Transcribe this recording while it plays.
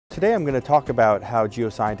Today I'm going to talk about how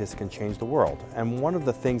geoscientists can change the world. And one of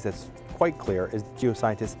the things that's quite clear is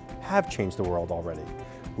geoscientists have changed the world already.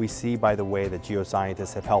 We see by the way that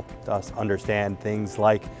geoscientists have helped us understand things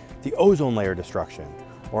like the ozone layer destruction,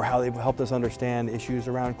 or how they've helped us understand issues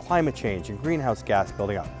around climate change and greenhouse gas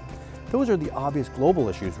building up. Those are the obvious global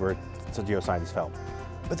issues where geoscientists help.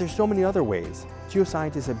 But there's so many other ways.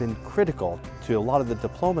 Geoscientists have been critical to a lot of the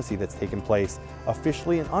diplomacy that's taken place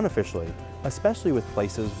officially and unofficially, especially with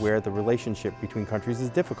places where the relationship between countries is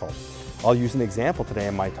difficult. I'll use an example today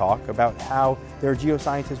in my talk about how there are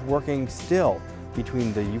geoscientists working still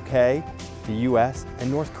between the UK, the US, and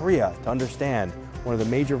North Korea to understand one of the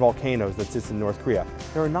major volcanoes that sits in North Korea.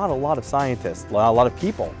 There are not a lot of scientists, a lot of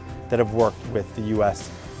people that have worked with the US,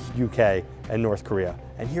 UK, and North Korea.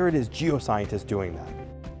 And here it is, geoscientists doing that.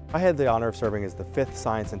 I had the honor of serving as the 5th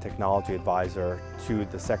Science and Technology Advisor to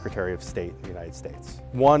the Secretary of State in the United States.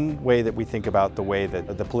 One way that we think about the way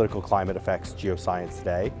that the political climate affects geoscience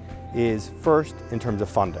today is first in terms of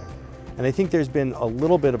funding. And I think there's been a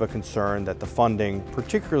little bit of a concern that the funding,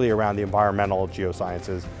 particularly around the environmental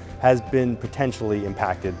geosciences, has been potentially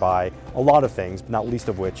impacted by a lot of things, not least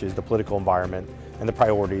of which is the political environment and the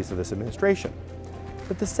priorities of this administration.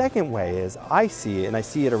 But the second way is, I see it, and I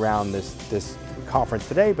see it around this conference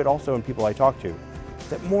today, but also in people I talk to,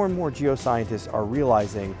 that more and more geoscientists are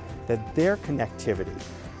realizing that their connectivity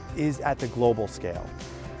is at the global scale.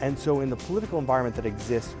 And so in the political environment that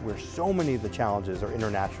exists, where so many of the challenges are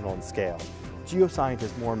international in scale,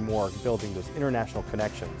 geoscientists more and more are building those international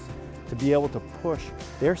connections to be able to push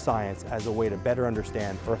their science as a way to better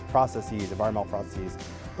understand Earth processes, environmental processes,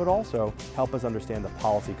 but also help us understand the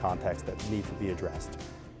policy context that need to be addressed.